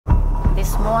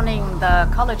This morning, the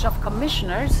College of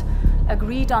Commissioners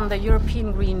agreed on the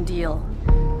European Green Deal.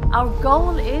 Our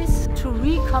goal is to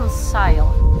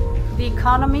reconcile the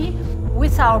economy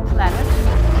with our planet.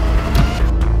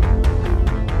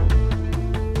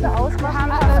 Don't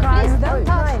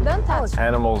touch.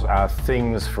 Animals are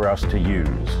things for us to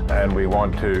use, and we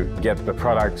want to get the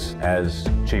products as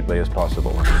cheaply as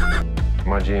possible.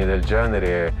 Immagini del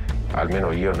genere,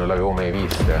 almeno io non l'avevo mai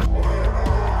vista.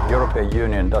 The European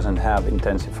Union doesn't have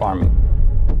intensive farming.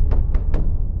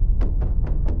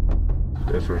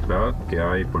 Es verdad que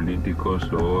hay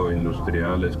políticos o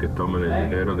industriales que toman el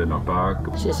dinero de la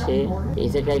PAC. Sí,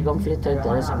 dice que hay conflicto de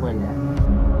intereses, bueno.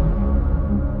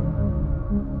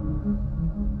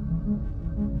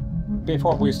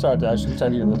 Before we started, I should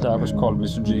tell you that I was called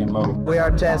Mr. GMO. We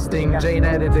are testing gene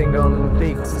editing on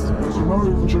pigs.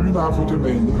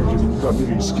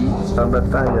 La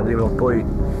battaglia prima o poi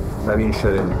la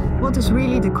vinceremo. What is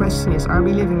really the question is, are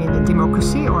we living in a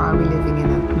democracy or are we living in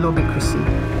a lobbycracy?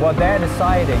 What they're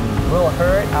deciding will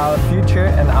hurt our future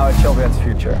and our children's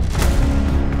future.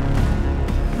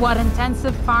 What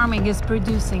intensive farming is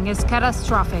producing is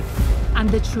catastrophic, and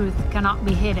the truth cannot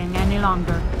be hidden any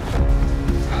longer.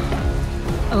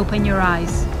 Open your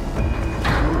eyes.